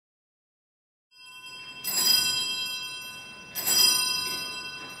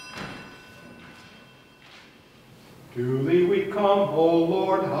To thee we come, O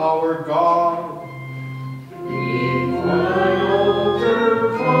Lord our God. Before thine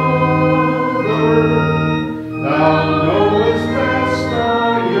altar, Father, thou knowest best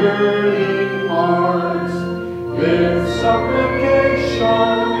our yearning hearts, with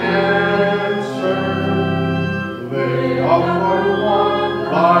supplication answer. Lift up for one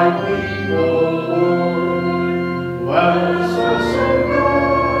thy people, Lord. Bless us, O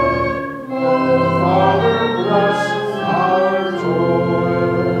God, O Father, bless our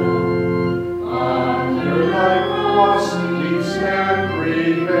toil. Under thy cross we stand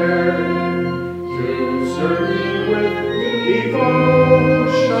prepared to serve thee with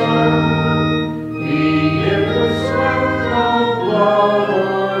devotion. Be it the sweat of blood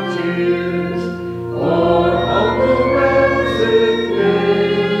or tears, or humble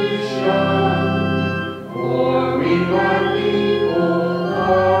resignation. For we thy people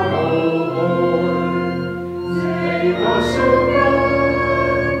are, O Lord. Save us, O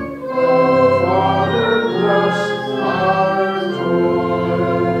God, O Father, bless our toil.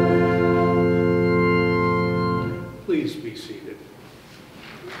 Please be seated.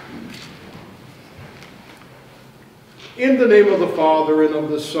 In the name of the Father, and of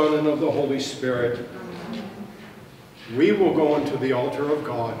the Son, and of the Holy Spirit, we will go into the altar of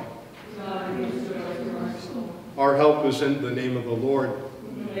God. Our help is in the name of the Lord.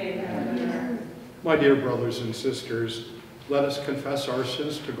 My dear brothers and sisters, let us confess our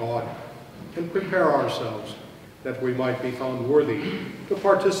sins to God and prepare ourselves that we might be found worthy to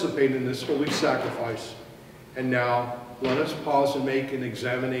participate in this holy sacrifice. And now, let us pause and make an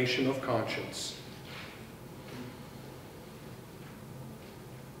examination of conscience.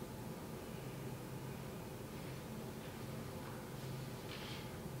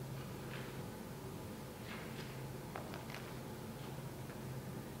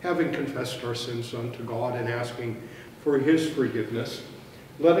 Having confessed our sins unto God and asking for his forgiveness,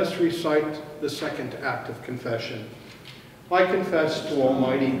 let us recite the second act of confession. I confess to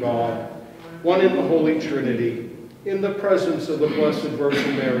Almighty God, one in the Holy Trinity, in the presence of the Blessed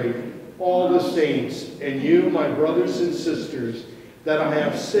Virgin Mary, all the saints, and you, my brothers and sisters, that I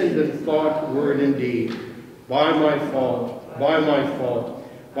have sinned in thought, word, and deed, by my fault, by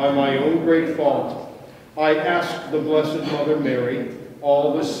my own great fault. I ask the Blessed Mother Mary,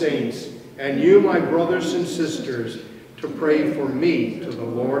 all the saints, and you, my brothers and sisters, to pray for me to the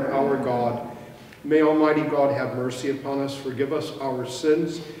Lord our God. May Almighty God have mercy upon us, forgive us our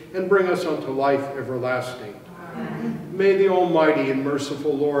sins, and bring us unto life everlasting. Amen. May the Almighty and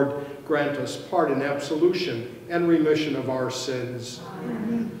merciful Lord grant us pardon, absolution, and remission of our sins.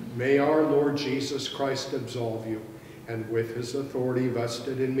 Amen. May our Lord Jesus Christ absolve you, and with his authority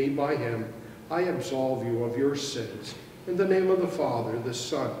vested in me by him, I absolve you of your sins. In the name of the Father, the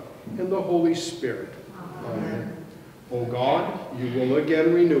Son, and the Holy Spirit. Amen. O God, you will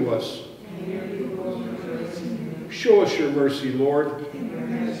again renew us. Show us your mercy, Lord.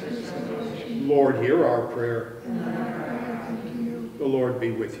 Lord, hear our prayer. The Lord be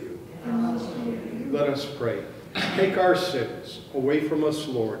with you. Let us pray. Take our sins away from us,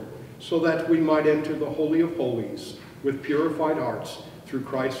 Lord, so that we might enter the Holy of Holies with purified hearts through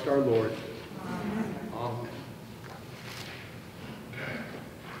Christ our Lord. Amen. Amen.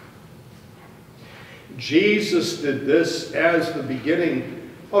 Jesus did this as the beginning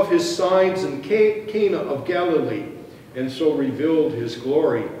of his signs in Cana of Galilee, and so revealed his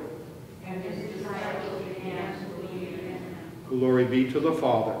glory. And his disciples began to believe in him. Glory be to the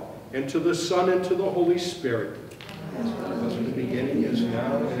Father, and to the Son, and to the Holy Spirit. As in the beginning, is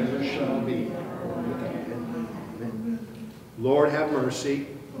now, and ever shall be. Amen. Lord, have mercy.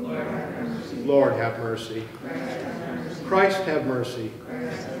 Lord, have mercy. Lord, have mercy. Christ, have mercy. Christ, have mercy.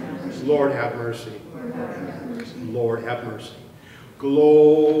 Christ, have mercy. Lord, have mercy. Lord, have mercy.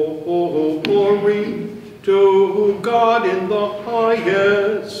 Glory to God in the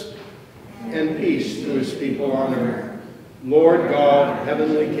highest, and peace to his people on earth. Lord God,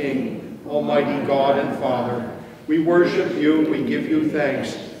 heavenly King, almighty God and Father, we worship you, we give you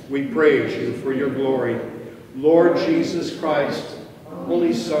thanks, we praise you for your glory. Lord Jesus Christ,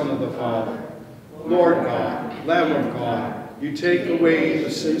 only Son of the Father, Lord God, Lamb of God, you take away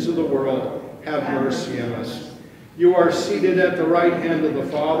the sins of the world, have mercy on us. You are seated at the right hand of the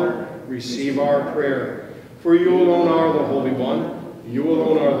Father, receive our prayer. For you alone are the Holy One, you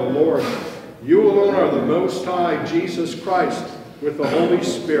alone are the Lord, you alone are the Most High, Jesus Christ, with the Holy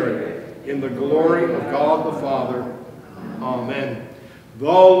Spirit, in the glory of God the Father. Amen. The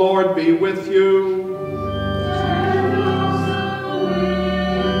Lord be with you.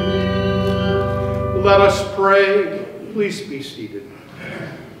 Let us pray. Please be seated.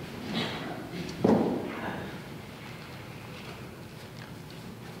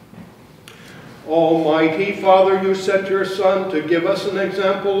 Almighty Father, you sent your Son to give us an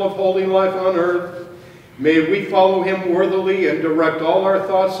example of holy life on earth. May we follow him worthily and direct all our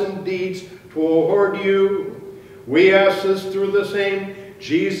thoughts and deeds toward you. We ask this through the same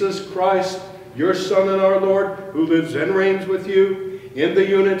Jesus Christ, your Son and our Lord, who lives and reigns with you in the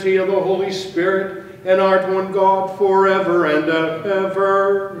unity of the Holy Spirit, and art one God forever and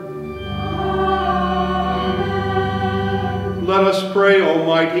ever. Let us pray.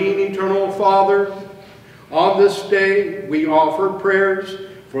 Almighty and eternal Father, on this day we offer prayers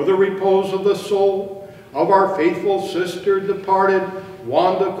for the repose of the soul of our faithful sister departed,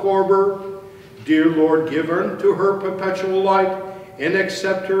 Wanda Korber. Dear Lord, give her to her perpetual light and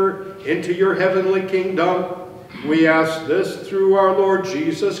accept her into your heavenly kingdom. We ask this through our Lord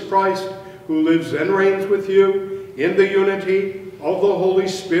Jesus Christ, who lives and reigns with you in the unity of the Holy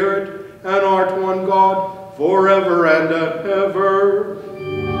Spirit, and art one God, forever and ever.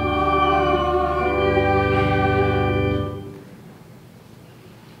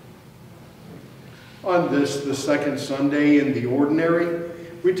 On this, the second Sunday in the Ordinary,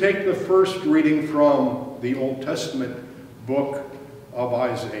 we take the first reading from the Old Testament book of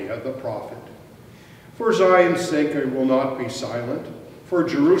Isaiah the prophet. For Zion's sake I will not be silent, for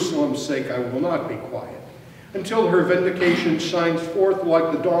Jerusalem's sake I will not be quiet, until her vindication shines forth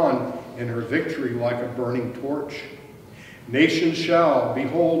like the dawn, and her victory like a burning torch. Nations shall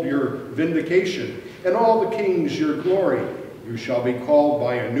behold your vindication, and all the kings your glory. You shall be called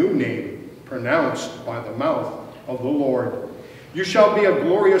by a new name, pronounced by the mouth of the Lord. You shall be a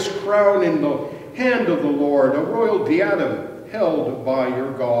glorious crown in the hand of the Lord, a royal diadem held by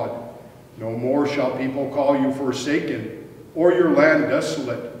your God. No more shall people call you forsaken, or your land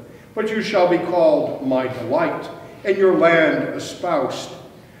desolate, but you shall be called my delight, and your land espoused.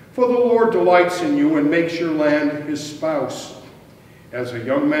 For the Lord delights in you and makes your land his spouse. As a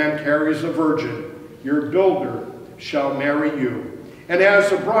young man carries a virgin, your builder shall marry you. And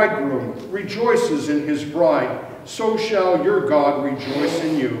as a bridegroom rejoices in his bride, so shall your God rejoice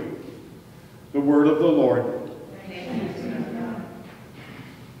in you. The word of the Lord.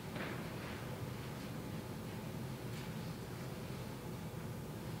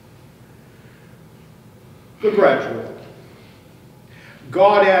 The graduate.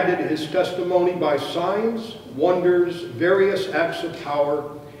 God added his testimony by signs, wonders, various acts of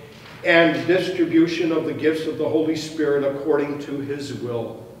power, and distribution of the gifts of the Holy Spirit according to his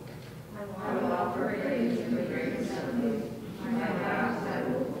will. I will offer praise in the great assembly. My vows I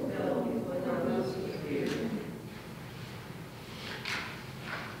will fulfill with those who fear.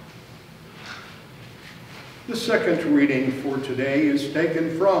 The second reading for today is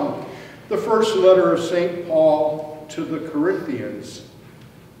taken from the first letter of St. Paul to the Corinthians.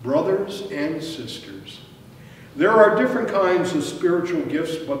 Brothers and sisters, there are different kinds of spiritual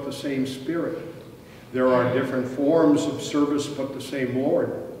gifts, but the same Spirit. There are different forms of service, but the same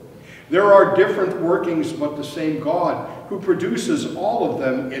Lord. There are different workings, but the same God, who produces all of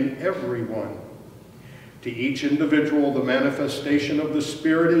them in everyone. To each individual, the manifestation of the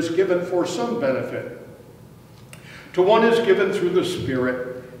Spirit is given for some benefit. To one is given through the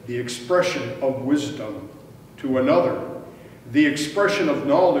Spirit the expression of wisdom, to another the expression of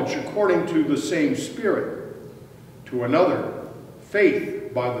knowledge according to the same Spirit, to another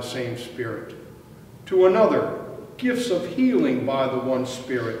faith by the same Spirit, to another gifts of healing by the one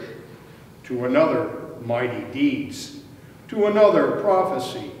Spirit, to another mighty deeds, to another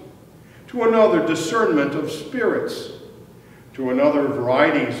prophecy, to another discernment of spirits, to another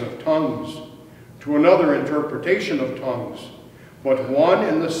varieties of tongues, to another interpretation of tongues. But one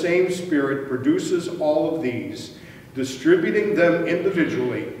and the same Spirit produces all of these, distributing them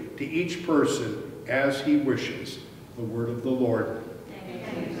individually to each person as he wishes. The word of the Lord.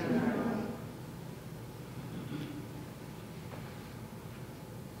 Thanks.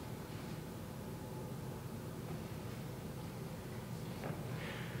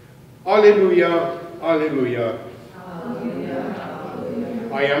 Alleluia, alleluia.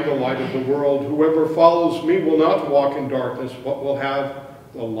 Alleluia. I am the light of the world. Whoever follows me will not walk in darkness, but will have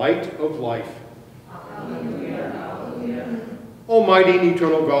the light of life. Almighty and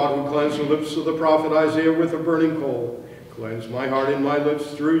eternal God, who cleansed the lips of the prophet Isaiah with a burning coal, cleanse my heart and my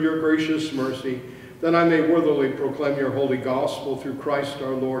lips through your gracious mercy, that I may worthily proclaim your holy gospel through Christ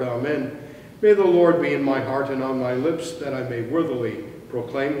our Lord. Amen. May the Lord be in my heart and on my lips, that I may worthily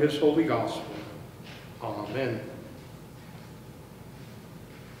proclaim his holy gospel. Amen.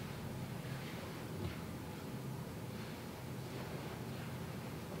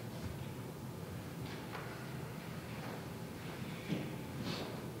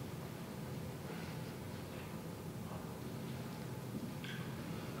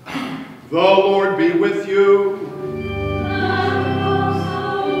 The Lord be with you. And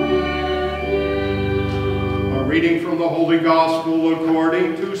also with you. A reading from the Holy Gospel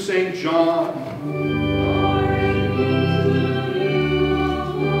according to St. John.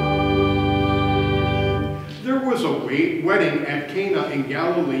 There was a wedding at Cana in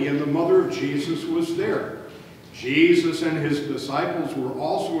Galilee, and the mother of Jesus was there. Jesus and his disciples were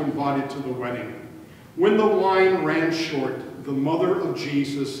also invited to the wedding. When the wine ran short, the mother of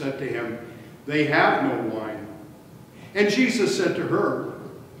Jesus said to him, "They have no wine." And Jesus said to her,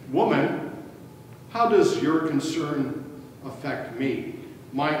 "Woman, how does your concern affect me?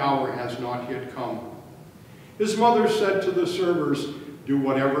 My hour has not yet come." His mother said to the servers, "Do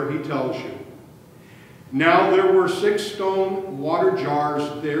whatever he tells you." Now there were 6 stone water jars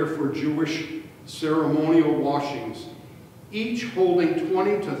there for Jewish ceremonial washings, each holding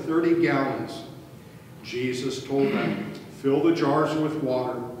 20 to 30 gallons. Jesus told them, "Fill the jars with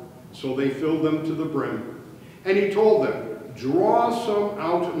water." So they filled them to the brim. And he told them, "Draw some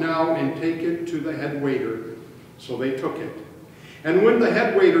out now and take it to the head waiter." So they took it. And when the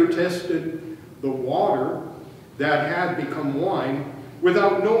head waiter tested the water that had become wine,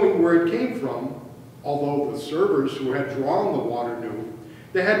 without knowing where it came from, although the servers who had drawn the water knew,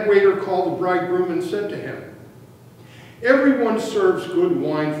 the head waiter called the bridegroom and said to him, "Everyone serves good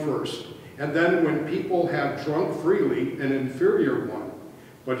wine first, and then when people have drunk freely, an inferior one,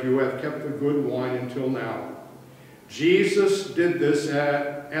 but you have kept the good wine until now." Jesus did this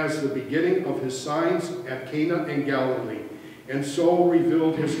as the beginning of his signs at Cana in Galilee, and so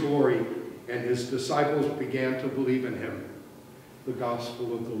revealed his glory, and his disciples began to believe in him. The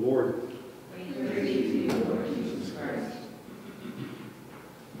Gospel of the Lord. Praise be to you, Lord Jesus Christ.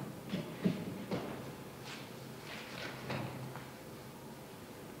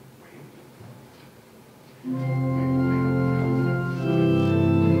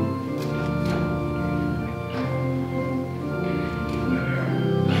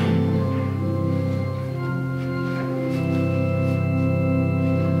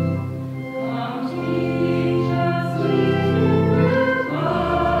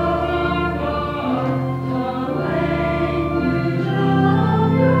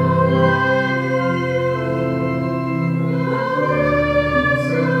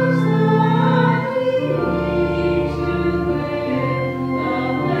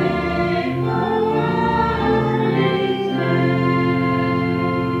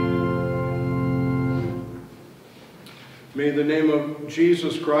 May the name of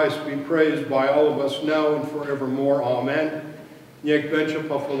Jesus Christ be praised by all of us now and forevermore. Amen. Niech będzie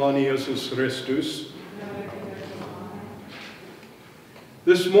pochwalony Jezus Chrystus.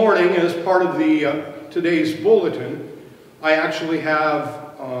 This morning, as part of the today's bulletin, I actually have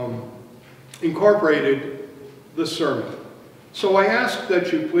incorporated the sermon. So I ask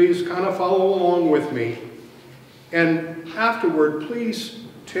that you please kind of follow along with me, and afterward, please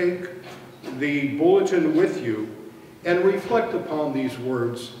take the bulletin with you and reflect upon these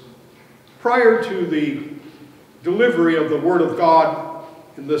words. Prior to the delivery of the Word of God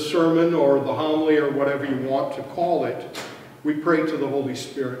in the sermon or the homily or whatever you want to call it, we pray to the Holy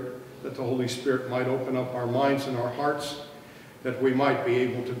Spirit, that the Holy Spirit might open up our minds and our hearts, that we might be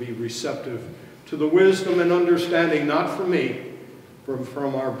able to be receptive to the wisdom and understanding, not from me, but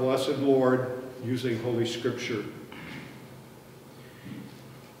from our blessed Lord, using Holy Scripture.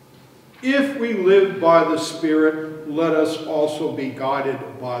 If we live by the Spirit, let us also be guided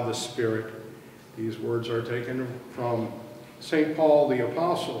by the Spirit. These words are taken from St. Paul the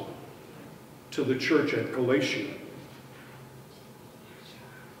Apostle to the church at Galatia.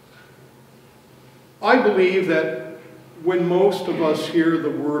 I believe that when most of us hear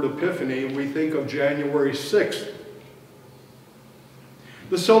the word Epiphany, we think of January 6th,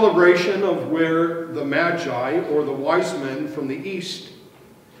 the celebration of where the Magi, or the wise men from the east,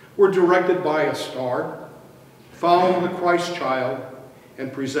 were directed by a star, found the Christ child,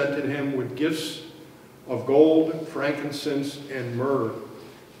 and presented him with gifts of gold, frankincense, and myrrh.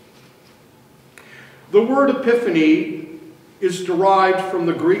 The word Epiphany is derived from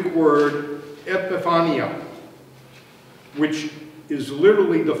the Greek word epiphania, which is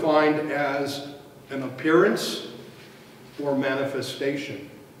literally defined as an appearance or manifestation.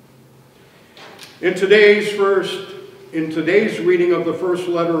 In today's reading of the first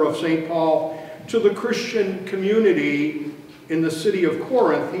letter of St. Paul to the Christian community in the city of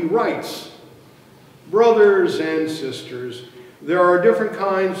Corinth, he writes, "Brothers and sisters, there are different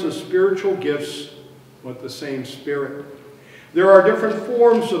kinds of spiritual gifts, but the same Spirit. There are different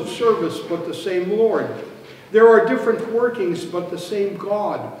forms of service, but the same Lord. There are different workings, but the same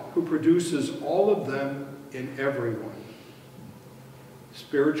God, who produces all of them in everyone."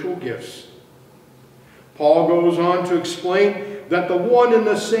 spiritual gifts. Paul goes on to explain that the one and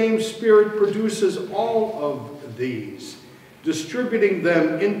the same Spirit produces all of these, distributing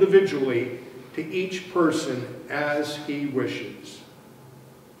them individually to each person as he wishes.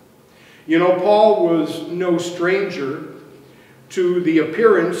 You know, Paul was no stranger to the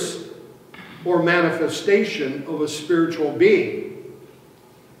appearance or manifestation of a spiritual being.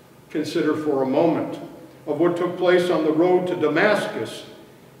 Consider for a moment of what took place on the road to Damascus,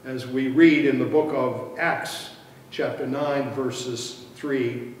 as we read in the book of Acts, chapter 9, verses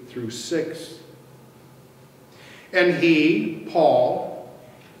 3 through 6. And he, Paul,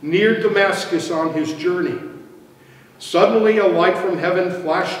 neared Damascus on his journey. Suddenly a light from heaven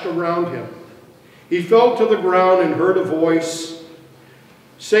flashed around him. He fell to the ground and heard a voice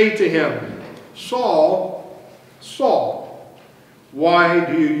say to him, "Saul, Saul, why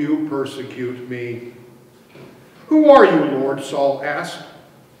do you persecute me?" "Who are you, Lord?" Saul asked.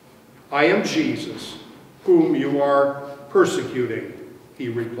 "I am Jesus, whom you are persecuting," he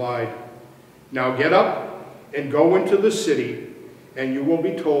replied. "Now get up and go into the city, and you will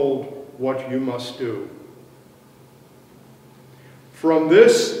be told what you must do." From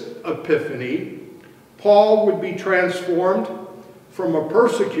this epiphany, Paul would be transformed from a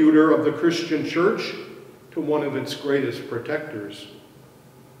persecutor of the Christian church to one of its greatest protectors.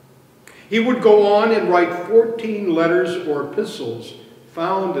 He would go on and write 14 letters or epistles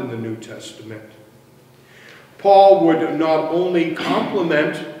found in the New Testament. Paul would not only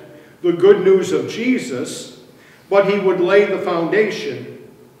complement the good news of Jesus, but he would lay the foundation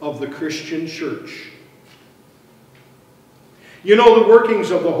of the Christian church. You know, the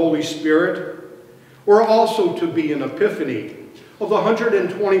workings of the Holy Spirit were also to be an epiphany of the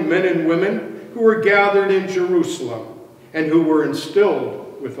 120 men and women who were gathered in Jerusalem and who were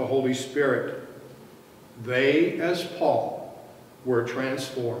instilled with the Holy Spirit. They, as Paul, were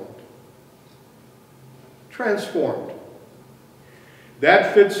transformed. Transformed.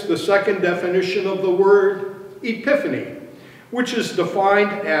 That fits the second definition of the word epiphany, which is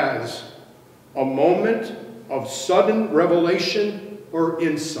defined as a moment of sudden revelation or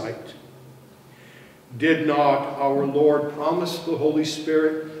insight. Did not our Lord promise the Holy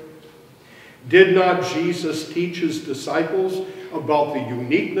Spirit? Did not Jesus teach his disciples about the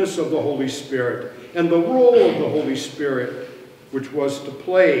uniqueness of the Holy Spirit and the role of the Holy Spirit, which was to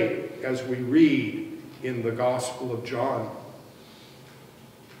play as we read in the Gospel of John?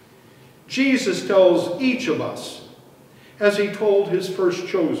 Jesus tells each of us, as he told his first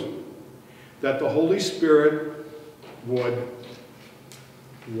chosen, that the Holy Spirit would,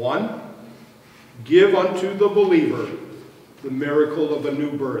 1, give unto the believer the miracle of a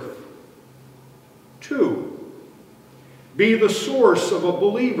new birth. 2, be the source of a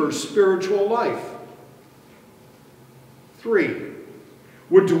believer's spiritual life. 3,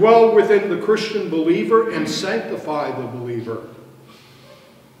 would dwell within the Christian believer and sanctify the believer.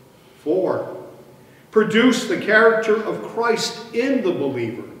 4, produce the character of Christ in the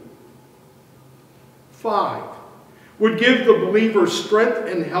believer. 5, would give the believer strength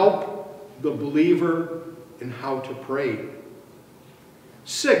and help the believer in how to pray.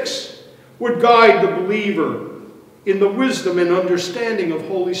 6, would guide the believer in the wisdom and understanding of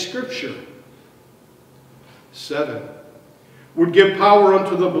Holy Scripture. 7, would give power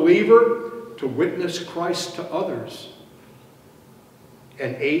unto the believer to witness Christ to others.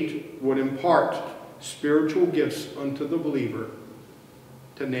 And 8, would impart spiritual gifts unto the believer,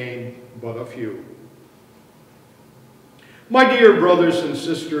 to name but a few. My dear brothers and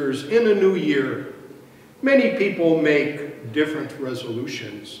sisters, in a new year, many people make different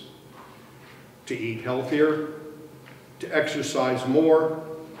resolutions: to eat healthier, to exercise more,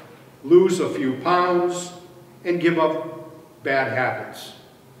 lose a few pounds, and give up bad habits.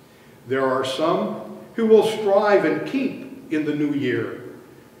 There are some who will strive and keep in the new year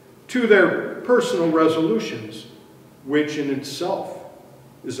to their personal resolutions, which in itself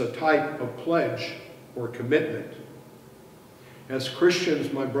is a type of pledge or commitment. As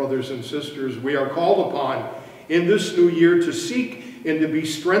Christians, my brothers and sisters, we are called upon in this new year to seek and to be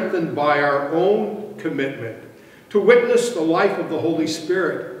strengthened by our own commitment, to witness the life of the Holy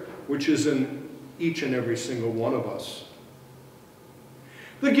Spirit, which is in each and every single one of us.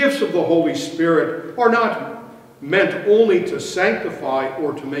 The gifts of the Holy Spirit are not meant only to sanctify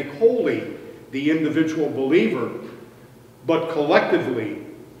or to make holy the individual believer, but collectively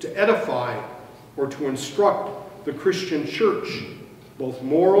to edify or to instruct the Christian church, both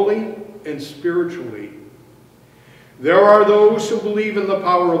morally and spiritually. There are those who believe in the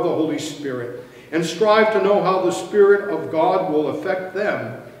power of the Holy Spirit and strive to know how the Spirit of God will affect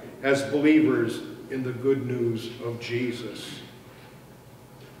them as believers in the good news of Jesus.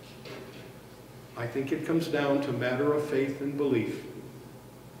 I think it comes down to a matter of faith and belief.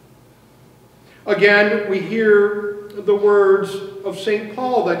 Again, we hear the words of St.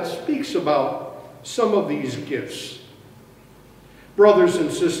 Paul that speaks about some of these gifts. Brothers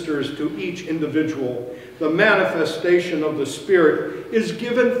and sisters, to each individual, the manifestation of the Spirit is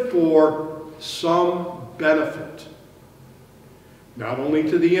given for some benefit, not only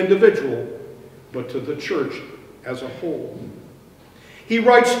to the individual, but to the church as a whole. He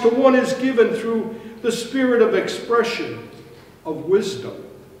writes, to one is given through the spirit of expression of wisdom,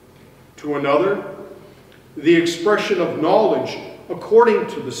 to another the expression of knowledge according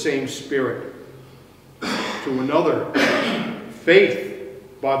to the same Spirit, to another faith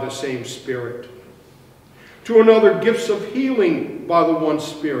by the same Spirit, to another gifts of healing by the one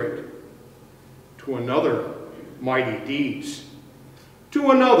Spirit, to another mighty deeds,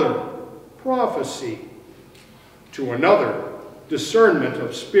 to another prophecy, to another discernment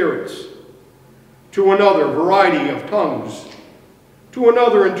of spirits, to another variety of tongues, to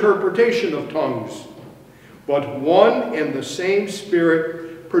another interpretation of tongues. But one and the same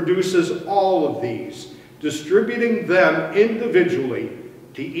Spirit produces all of these, distributing them individually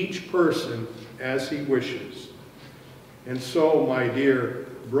to each person as he wishes. And so, my dear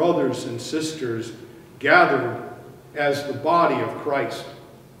brothers and sisters, gathered as the body of Christ,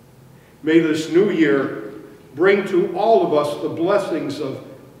 may this new year bring to all of us the blessings of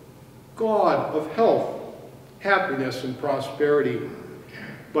God, of health, happiness, and prosperity.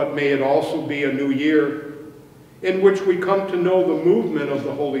 But may it also be a new year in which we come to know the movement of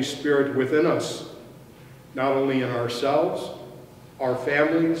the Holy Spirit within us, not only in ourselves, our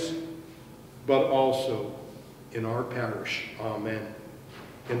families, but also in our parish. Amen.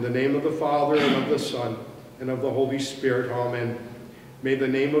 In the name of the Father, and of the Son, and of the Holy Spirit. Amen. May the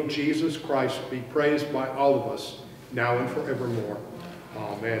name of Jesus Christ be praised by all of us, now and forevermore.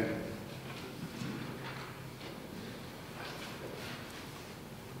 Amen.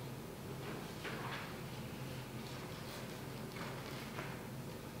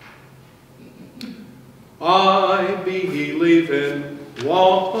 I believe in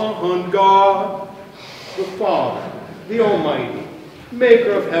one God, the Father, the Almighty, maker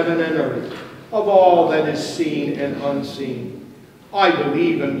of heaven and earth, of all that is seen and unseen. I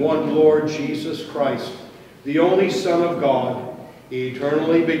believe in one Lord Jesus Christ, the only Son of God,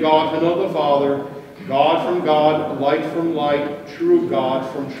 eternally begotten of the Father, God from God, light from light, true God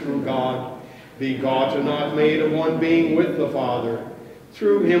from true God, begotten, not made, of one being with the Father.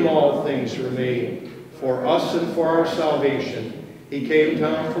 Through him all things were made. For us and for our salvation, he came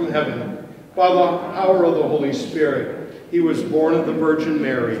down from heaven. By the power of the Holy Spirit, he was born of the Virgin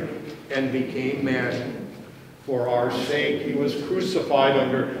Mary and became man. For our sake, he was crucified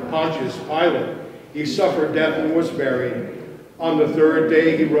under Pontius Pilate. He suffered death and was buried. On the third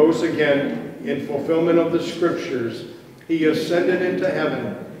day, he rose again in fulfillment of the Scriptures. He ascended into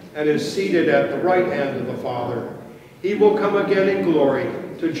heaven and is seated at the right hand of the Father. He will come again in glory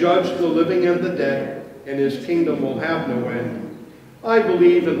to judge the living and the dead, and his kingdom will have no end. I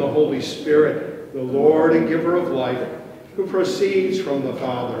believe in the Holy Spirit, the Lord and giver of life, who proceeds from the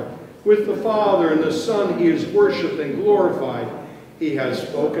Father. With the Father and the Son he is worshipped and glorified. He has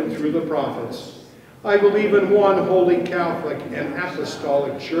spoken through the prophets. I believe in one holy Catholic and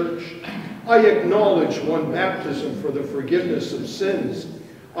apostolic church. I acknowledge one baptism for the forgiveness of sins.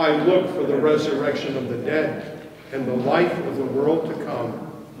 I look for the resurrection of the dead and the life of the world to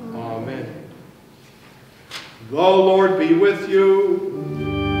come. Amen. The Lord be with you.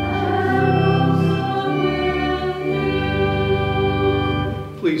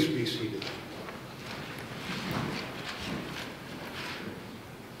 Please be seated.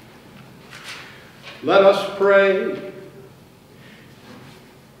 Let us pray.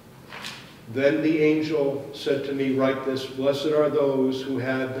 Then the angel said to me, write this, blessed are those who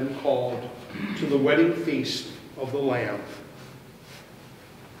have been called to the wedding feast of the Lamb.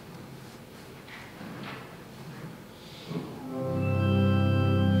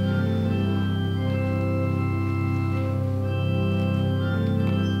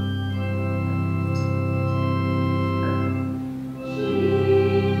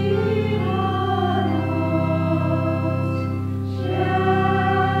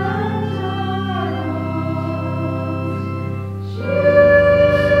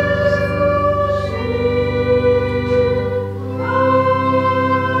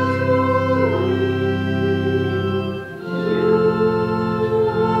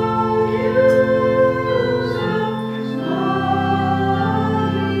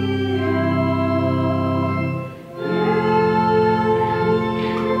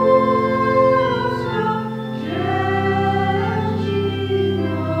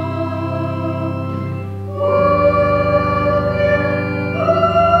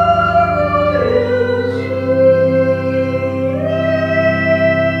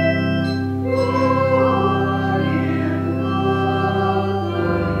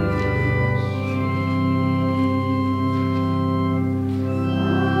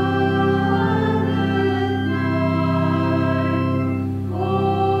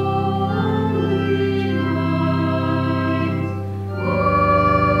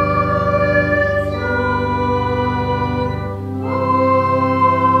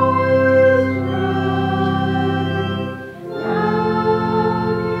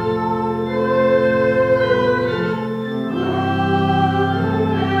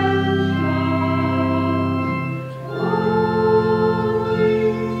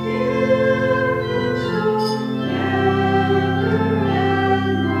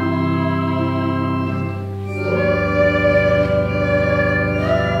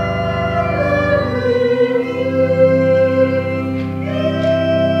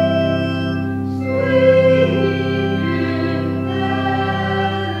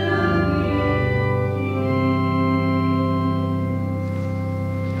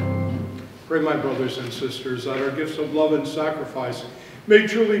 my brothers and sisters, that our gifts of love and sacrifice may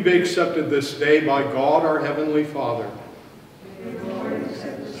truly be accepted this day by God, our Heavenly Father. May the Lord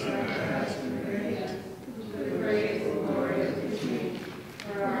accept the sacrifice and praise, to the praise and glory of his name,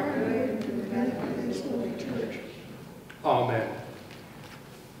 for our good and for the benefit of his holy church. Amen.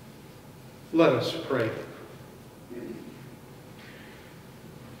 Let us pray.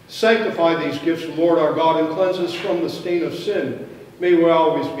 Sanctify these gifts, Lord our God, and cleanse us from the stain of sin. May we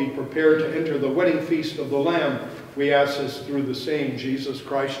always be prepared to enter the wedding feast of the Lamb. We ask this through the same Jesus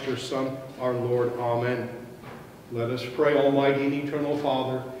Christ, your Son, our Lord. Amen. Let us pray. Almighty and eternal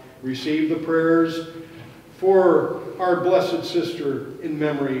Father, receive the prayers for our blessed sister in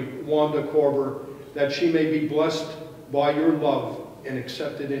memory, Wanda Korber, that she may be blessed by your love and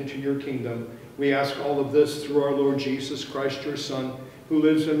accepted into your kingdom. We ask all of this through our Lord Jesus Christ, your Son, who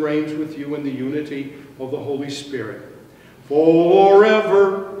lives and reigns with you in the unity of the Holy Spirit,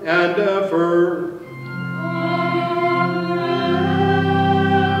 forever and ever. Amen.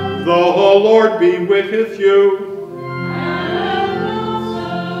 The Lord be with you. And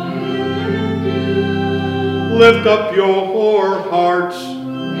also with you. Lift up your hearts.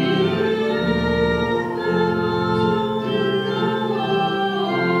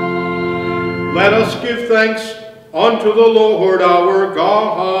 Let us give thanks unto the Lord our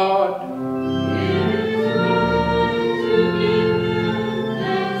God.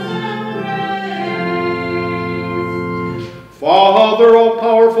 Father, all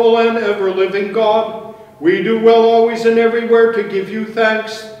powerful and ever-living God, we do well always and everywhere to give you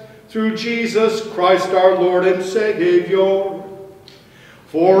thanks through Jesus Christ our Lord and Savior.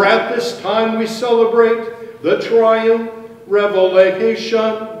 For at this time we celebrate the triumph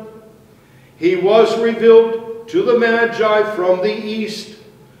revelation. He was revealed to the Magi from the east.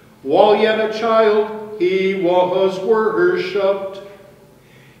 While yet a child, he was worshipped.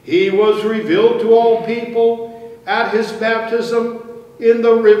 He was revealed to all people at his baptism in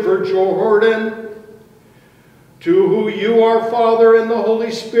the river Jordan, to who you, our Father, and the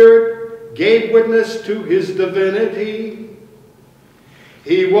Holy Spirit gave witness to his divinity.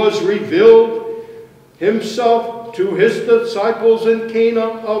 He was revealed himself to his disciples in Cana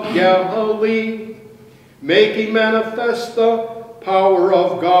of Galilee, making manifest the power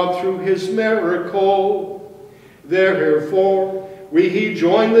of God through his miracle. Therefore, we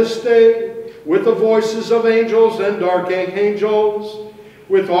join this day with the voices of angels and archangels,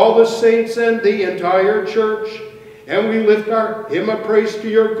 with all the saints and the entire church, and we lift our hymn of praise to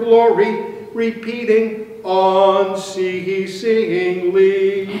your glory, repeating unceasingly,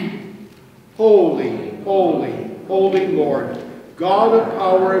 Holy, holy, holy Lord, God of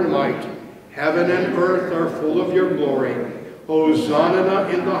power and might, heaven and earth are full of your glory. Hosanna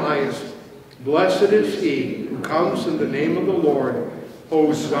in the highest. Blessed is he who comes in the name of the Lord.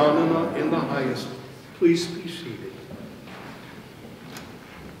 Hosanna in the highest. Please be seated.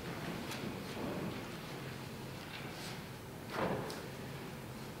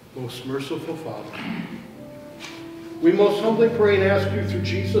 Most merciful Father, we most humbly pray and ask you through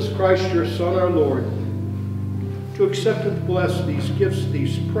Jesus Christ, your Son, our Lord, to accept and bless these gifts,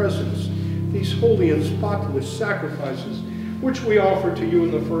 these presents, these holy and spotless sacrifices, which we offer to you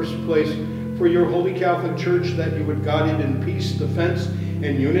in the first place for your Holy Catholic Church, that you would guide it in peace, defense,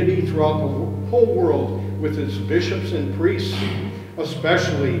 and unity throughout the whole world with its bishops and priests,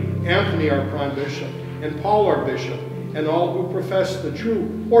 especially Anthony, our Prime Bishop, and Paul, our Bishop, and all who profess the true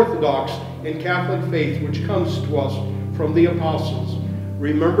Orthodox and Catholic faith which comes to us from the apostles.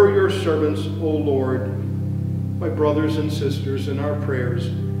 Remember your servants, O Lord. My brothers and sisters, in our prayers,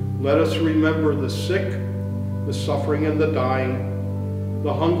 let us remember the sick, the suffering and the dying,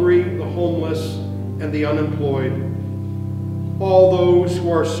 the hungry, the homeless, and the unemployed, all those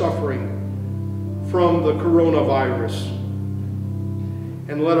who are suffering from the coronavirus.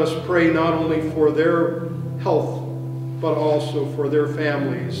 And let us pray not only for their health, but also for their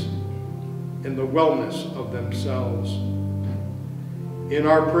families and the wellness of themselves. In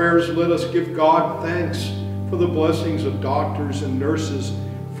our prayers, let us give God thanks for the blessings of doctors and nurses,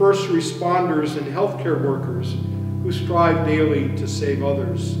 first responders and healthcare workers who strive daily to save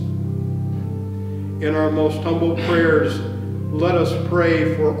others. In our most humble prayers, let us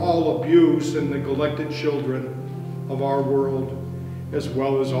pray for all abused and neglected children of our world, as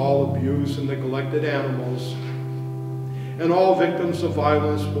well as all abused and neglected animals, and all victims of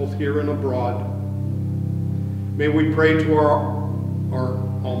violence both here and abroad. May we pray to our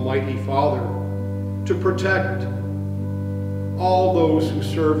Almighty Father to protect all those who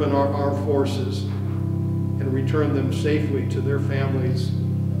serve in our armed forces and return them safely to their families.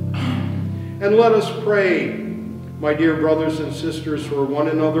 And let us pray my dear brothers and sisters who are one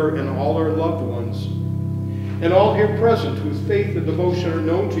another and all our loved ones, and all here present whose faith and devotion are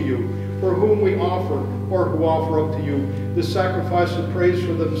known to you, for whom we offer, or who offer up to you, the sacrifice of praise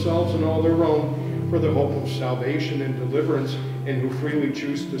for themselves and all their own, for the hope of salvation and deliverance, and who freely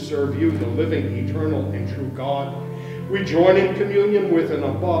choose to serve you, the living, eternal, and true God. We join in communion with and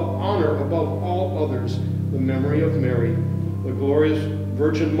honor above all others the memory of Mary, the glorious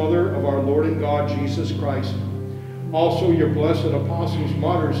Virgin Mother of our Lord and God, Jesus Christ. Also your blessed apostles,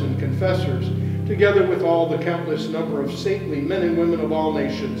 martyrs, and confessors, together with all the countless number of saintly men and women of all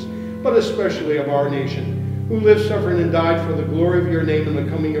nations, but especially of our nation, who lived, suffered, and died for the glory of your name and the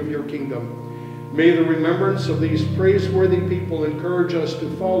coming of your kingdom. May the remembrance of these praiseworthy people encourage us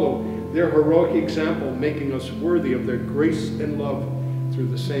to follow their heroic example, making us worthy of their grace and love through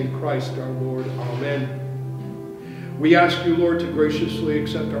the same Christ our Lord. Amen. We ask you, Lord, to graciously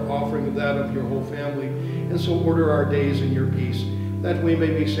accept our offering of that of your whole family, and so order our days in your peace, that we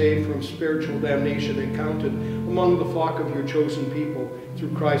may be saved from spiritual damnation and counted among the flock of your chosen people,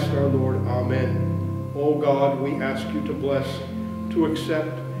 through Christ our Lord. Amen. O God, we ask you to bless, to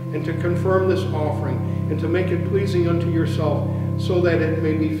accept, and to confirm this offering, and to make it pleasing unto yourself, so that it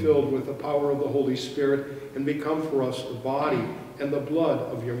may be filled with the power of the Holy Spirit, and become for us the body and the blood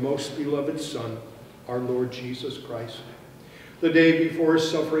of your most beloved Son, our Lord Jesus Christ. The day before his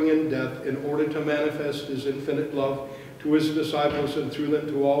suffering and death, in order to manifest his infinite love to his disciples and through them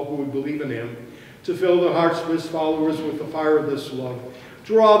to all who would believe in him, to fill the hearts of his followers with the fire of this love,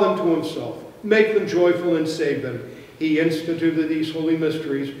 draw them to himself, make them joyful, and save them. He instituted these holy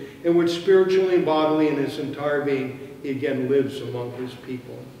mysteries, in which spiritually and bodily in his entire being, he again lives among his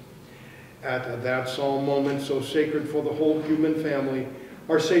people. At that solemn moment, so sacred for the whole human family,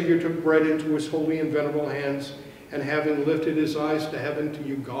 our Savior took bread into his holy and venerable hands, and having lifted his eyes to heaven to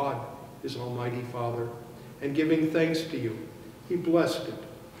you, God, his almighty Father, and giving thanks to you, he blessed it,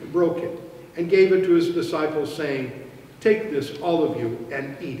 and broke it, and gave it to his disciples, saying, "Take this, all of you,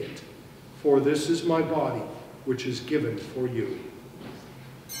 and eat it, for this is my body, which is given for you."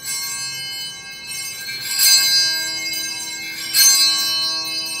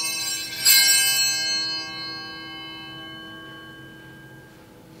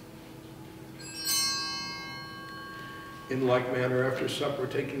 In like manner, after supper,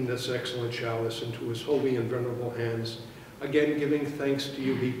 taking this excellent chalice into his holy and venerable hands, again giving thanks to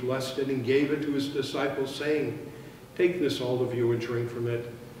you, he blessed it and gave it to his disciples, saying, "Take this, all of you, and drink from it,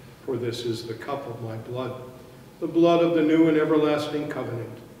 for this is the cup of my blood, the blood of the new and everlasting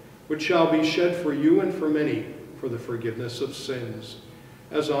covenant, which shall be shed for you and for many for the forgiveness of sins.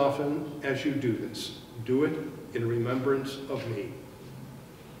 As often as you do this, do it in remembrance of me."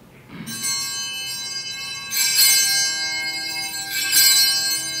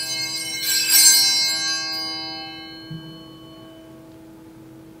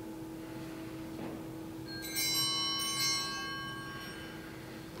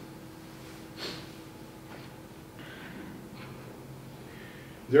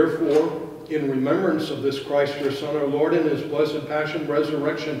 Therefore, in remembrance of this Christ, your Son, our Lord, and his blessed passion,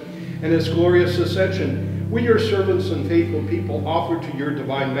 resurrection, and his glorious ascension, we, your servants and faithful people, offer to your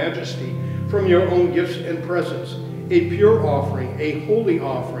divine majesty from your own gifts and presents a pure offering, a holy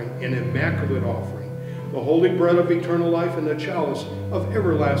offering, an immaculate offering, the holy bread of eternal life and the chalice of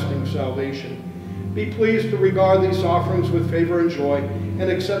everlasting salvation. Be pleased to regard these offerings with favor and joy,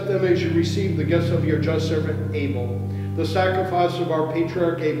 and accept them as you receive the gifts of your just servant Abel, the sacrifice of our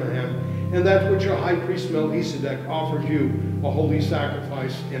patriarch Abraham, and that which your high priest Melchizedek offered you, a holy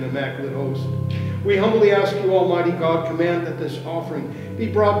sacrifice and immaculate host. We humbly ask you, Almighty God, command that this offering be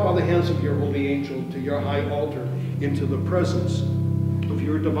brought by the hands of your holy angel to your high altar, into the presence of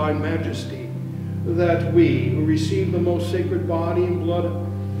your divine majesty, that we, who receive the most sacred body and blood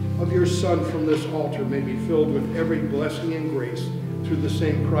of your Son from this altar, may be filled with every blessing and grace through the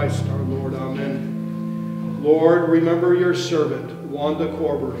same Christ our Lord. Amen. Lord, remember your servant, Wanda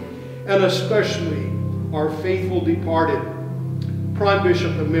Korber, and especially our faithful departed Prime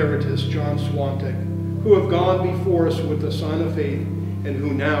Bishop Emeritus John Swantek, who have gone before us with the sign of faith and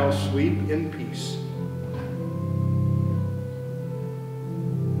who now sleep in peace.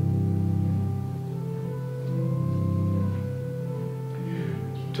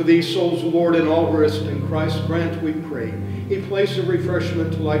 To these souls, Lord, and all rest in Christ, grant, we pray, a place of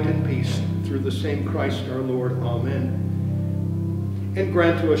refreshment, light, and peace, through the same Christ our Lord. Amen. And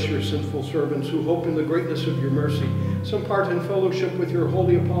grant to us, your sinful servants, who hope in the greatness of your mercy, some part in fellowship with your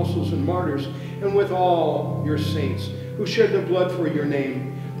holy apostles and martyrs, and with all your saints, who shed their blood for your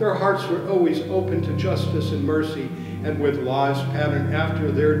name. Their hearts were always open to justice and mercy, and with lives patterned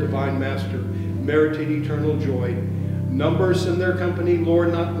after their divine master, merited eternal joy. Number us in their company,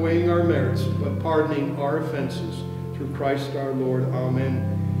 Lord, not weighing our merits, but pardoning our offenses. Through Christ our Lord.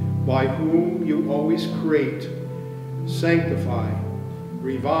 Amen. By whom you always create, sanctify,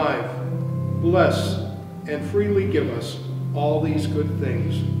 revive, bless, and freely give us all these good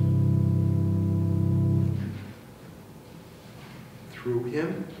things. Through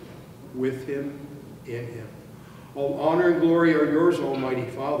him, with him, in him. All honor and glory are yours, Almighty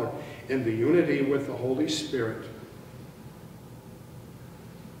Father, in the unity with the Holy Spirit.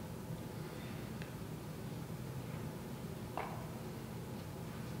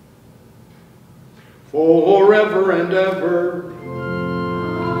 Forever and ever.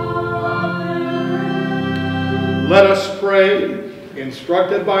 Amen. Let us pray,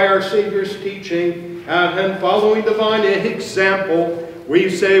 instructed by our Savior's teaching, and following divine example, we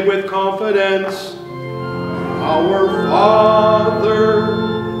say with confidence, Our Father,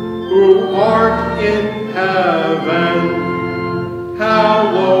 who art in heaven,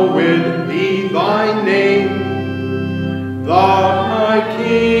 hallowed be thy name. Thy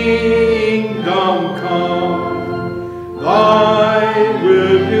kingdom come, thy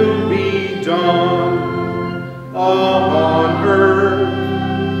will be done, on earth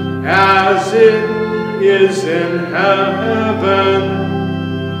as it is in heaven.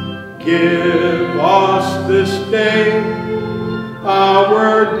 Give us this day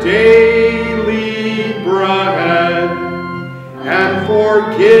our daily bread, and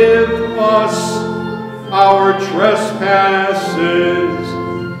forgive us our trespasses,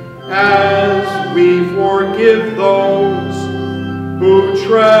 as we forgive those who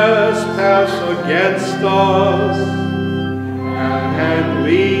trespass against us. And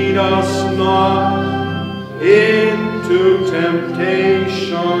lead us not into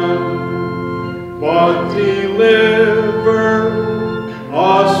temptation, but deliver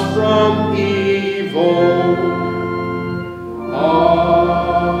us from evil.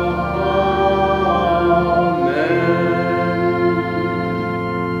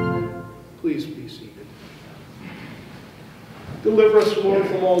 Amen. Please be seated. Deliver us, Lord,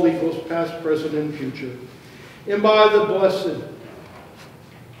 from all evils, past, present, and future. And by the blessed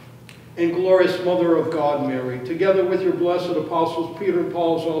and glorious Mother of God, Mary, together with your blessed apostles, Peter and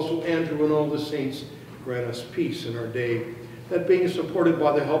Paul, also Andrew, and all the saints, grant us peace in our day, that being supported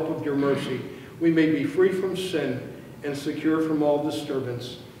by the help of your mercy, we may be free from sin and secure from all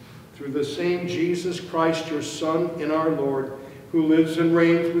disturbance. Through the same Jesus Christ, your Son and our Lord, who lives and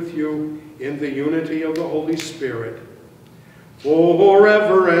reigns with you in the unity of the Holy Spirit,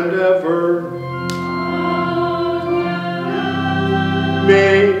 forever and ever.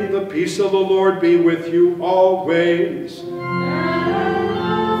 May the peace of the Lord be with you always.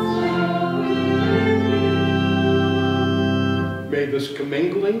 May this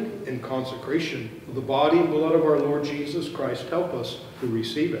commingling and consecration of the body and blood of our Lord Jesus Christ help us to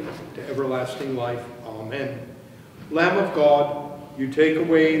receive it to everlasting life. Amen. Lamb of God, you take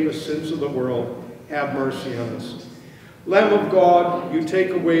away the sins of the world, have mercy on us. Lamb of God, you take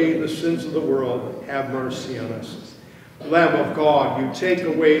away the sins of the world, have mercy on us. Lamb of God, you take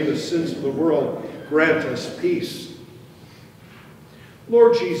away the sins of the world, grant us peace.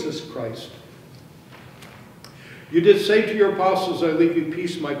 Lord Jesus Christ, you did say to your apostles, I leave you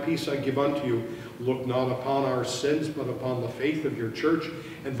peace, my peace I give unto you. Look not upon our sins, but upon the faith of your church,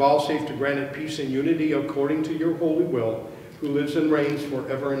 and vouchsafe to grant it peace and unity according to your holy will, who lives and reigns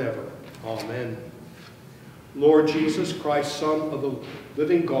forever and ever. Amen. Lord Jesus Christ, Son of the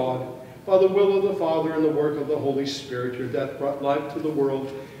living God, by the will of the Father and the work of the Holy Spirit, your death brought life to the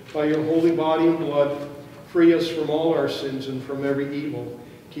world. By your holy body and blood, free us from all our sins and from every evil.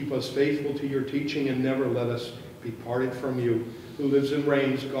 Keep us faithful to your teaching and never let us be parted from you, who lives and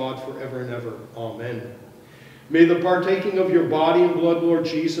reigns, God, forever and ever. Amen. May the partaking of your body and blood, Lord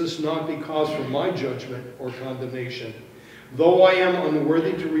Jesus, not be cause for my judgment or condemnation. Though I am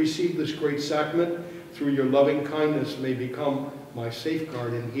unworthy to receive this great sacrament, through your loving kindness may become my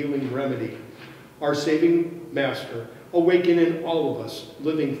safeguard and healing remedy. Our saving Master, awaken in all of us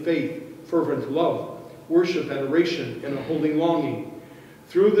living faith, fervent love, worship, adoration, and a holy longing.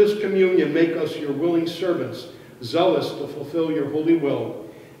 Through this communion, make us your willing servants, zealous to fulfill your holy will.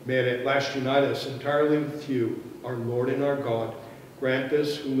 May it at last unite us entirely with you, our Lord and our God. Grant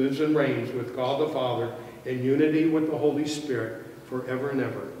this, who lives and reigns with God the Father, in unity with the Holy Spirit, forever and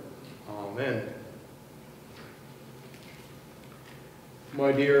ever. Amen.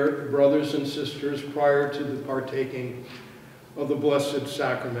 My dear brothers and sisters, prior to the partaking of the Blessed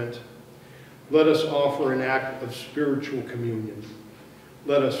Sacrament, let us offer an act of spiritual communion.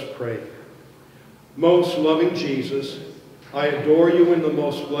 Let us pray. Most loving Jesus, I adore you in the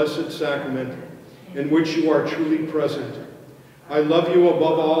most blessed sacrament in which you are truly present. I love you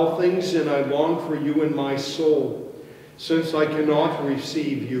above all things, and I long for you in my soul. Since I cannot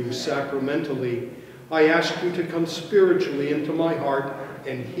receive you sacramentally, I ask you to come spiritually into my heart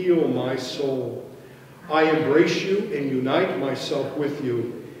and heal my soul. I embrace you and unite myself with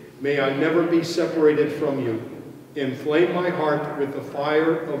you. May I never be separated from you. Inflame my heart with the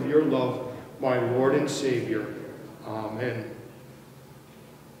fire of your love, my Lord and Savior. Amen.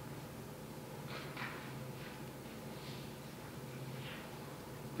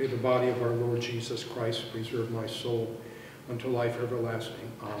 May the body of our Lord Jesus Christ preserve my soul unto life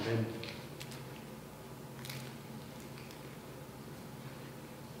everlasting. Amen.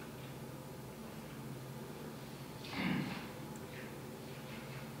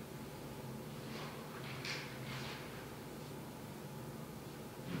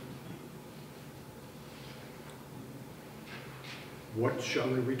 What shall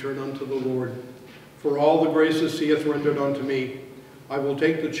I return unto the Lord? For all the graces he hath rendered unto me, I will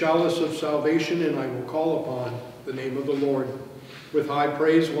take the chalice of salvation, and I will call upon the name of the Lord. With high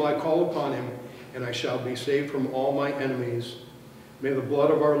praise will I call upon him, and I shall be saved from all my enemies. May the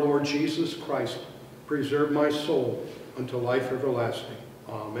blood of our Lord Jesus Christ preserve my soul unto life everlasting.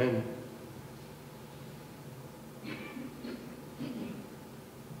 Amen.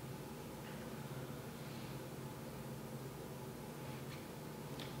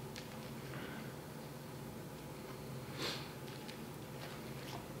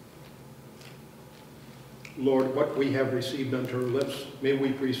 Lord, what we have received unto our lips, may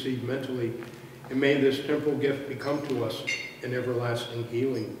we receive mentally, and may this temporal gift become to us an everlasting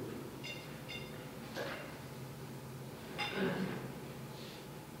healing.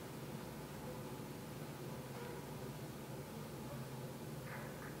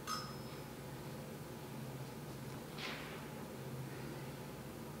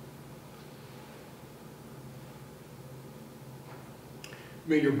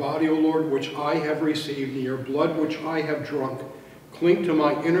 May your body, O Lord, which I have received, and your blood, which I have drunk, cling to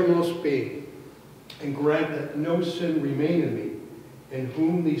my innermost being, and grant that no sin remain in me, in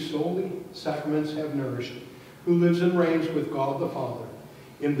whom these holy sacraments have nourished, who lives and reigns with God the Father,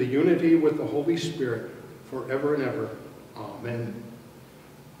 in the unity with the Holy Spirit, forever and ever. Amen.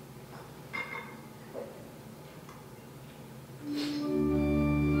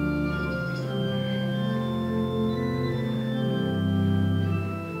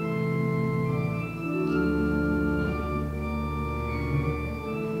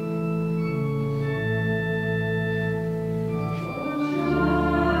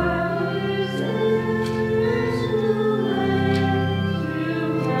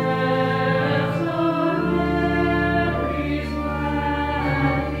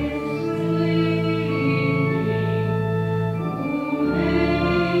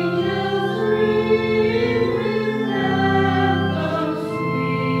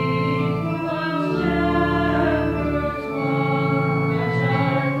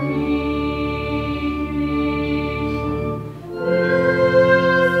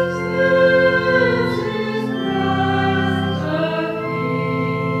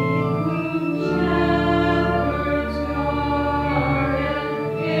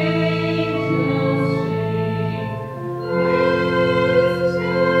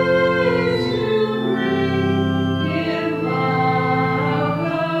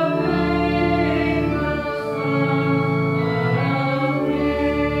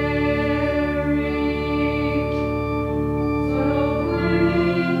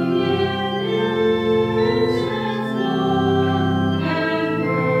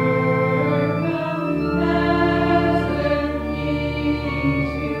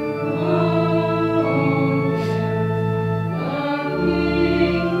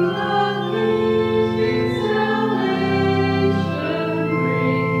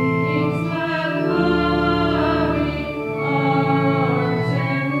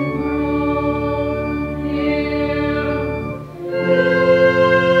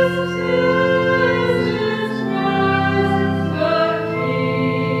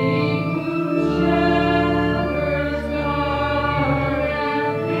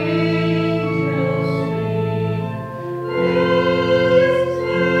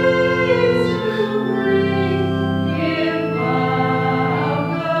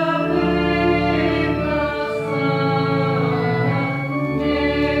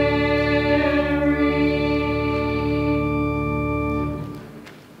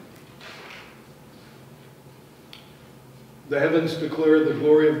 The heavens declare the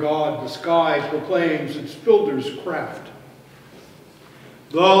glory of God. The sky proclaims its builder's craft.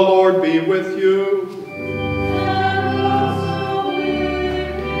 The Lord be with you. And also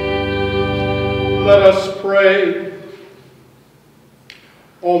with you. Let us pray.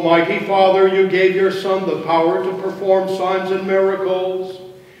 Almighty Father, you gave your Son the power to perform signs and miracles.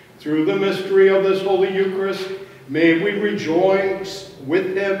 Through the mystery of this Holy Eucharist, may we rejoice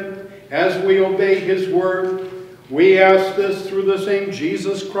with him as we obey his word. We ask this through the same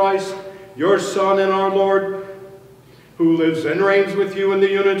Jesus Christ, your Son and our Lord, who lives and reigns with you in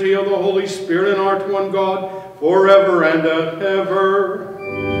the unity of the Holy Spirit and art one God, forever and ever. Amen.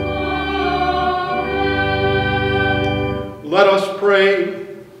 Let us pray.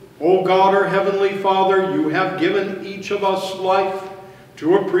 O God, our Heavenly Father, you have given each of us life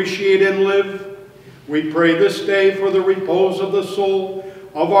to appreciate and live. We pray this day for the repose of the soul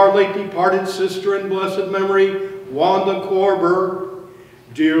of our late departed sister in blessed memory, Wanda Korber.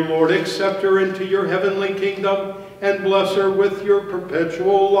 Dear Lord, accept her into your heavenly kingdom and bless her with your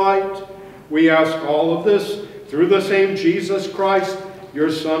perpetual light. We ask all of this through the same Jesus Christ, your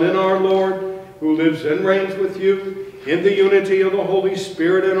Son and our Lord, who lives and reigns with you in the unity of the Holy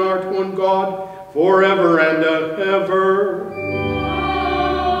Spirit and art one God, forever and ever. Amen.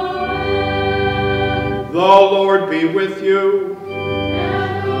 The Lord be with you.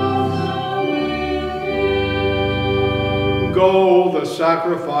 And also with you. Go, the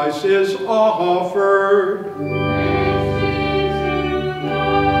sacrifice is offered.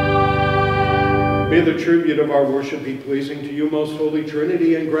 May the tribute of our worship be pleasing to you, most holy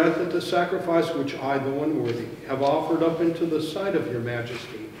Trinity, and grant that the sacrifice which I, the unworthy, have offered up into the sight of your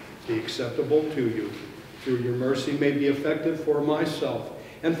majesty be acceptable to you. Through your mercy may be effective for myself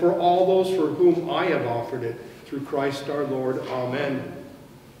and for all those for whom I have offered it, through Christ our Lord. Amen.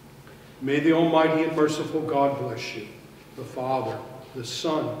 May the Almighty and merciful God bless you, the Father, the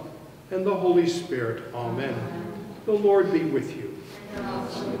Son, and the Holy Spirit. Amen. The Lord be with you. And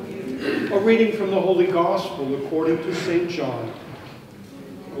also with you. A reading from the Holy Gospel according to St. John.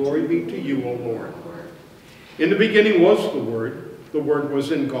 Glory be to you, O Lord. In the beginning was the Word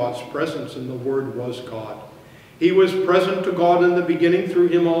was in God's presence, and the Word was God. He was present to God in the beginning. Through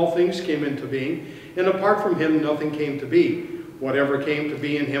him all things came into being, and apart from him nothing came to be. Whatever came to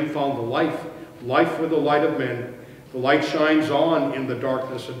be in him found the life with the light of men. The light shines on in the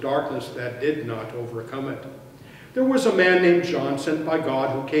darkness, a darkness that did not overcome it. There was a man named John sent by God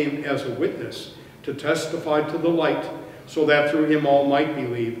who came as a witness to testify to the light, so that through him all might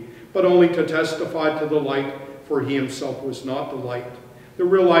believe, but only to testify to the light, for he himself was not the light. The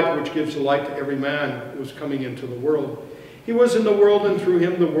real light which gives the light to every man was coming into the world. He was in the world, and through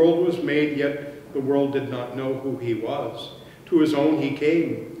him the world was made, yet the world did not know who he was. To his own he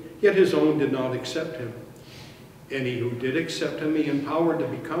came, yet his own did not accept him. Any who did accept him he empowered to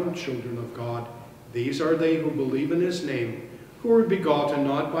become children of God. These are they who believe in his name, who were begotten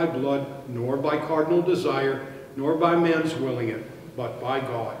not by blood, nor by carnal desire, nor by man's willing it, but by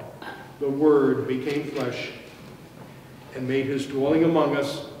God. The Word became flesh and made his dwelling among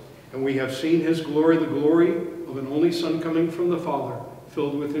us, and we have seen his glory, the glory of an only Son coming from the Father,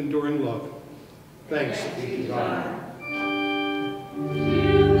 filled with enduring love. Thanks be to God.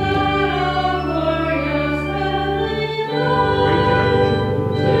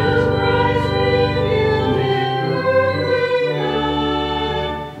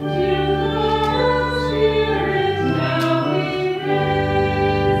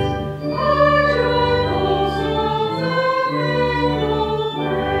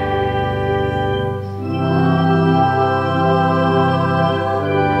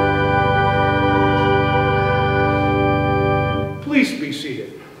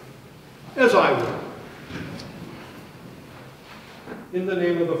 As I will. In the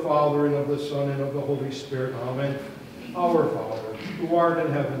name of the Father, and of the Son, and of the Holy Spirit. Amen. Our Father, who art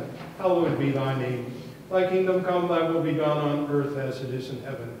in heaven, hallowed be thy name. Thy kingdom come, thy will be done on earth as it is in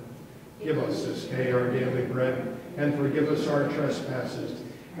heaven. Give us this day our daily bread, and forgive us our trespasses,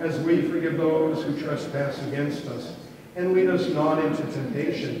 as we forgive those who trespass against us. And lead us not into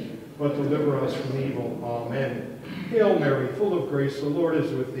temptation, but deliver us from evil. Amen. Hail Mary, full of grace, the Lord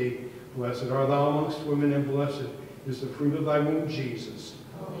is with thee. Blessed art thou amongst women, and blessed is the fruit of thy womb, Jesus.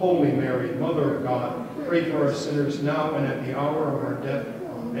 Holy Mary, Mother of God, pray for us sinners now and at the hour of our death.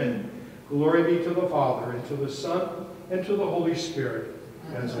 Amen. Glory be to the Father, and to the Son, and to the Holy Spirit,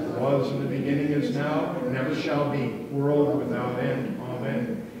 as it was in the beginning, is now, and ever shall be, world without end.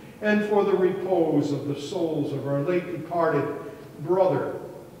 Amen. And for the repose of the souls of our late departed brother,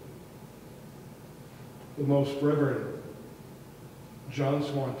 the Most Reverend John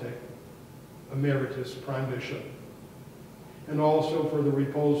Swante, Emeritus Prime Bishop, and also for the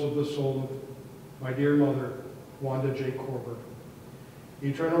repose of the soul of my dear mother, Wanda J. Korber.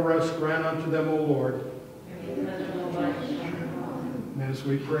 Eternal rest grant unto them, O Lord. May as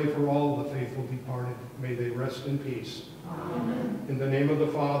we pray for all the faithful departed, may they rest in peace. Amen. In the name of the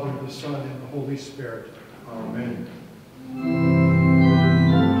Father, the Son, and the Holy Spirit. Amen.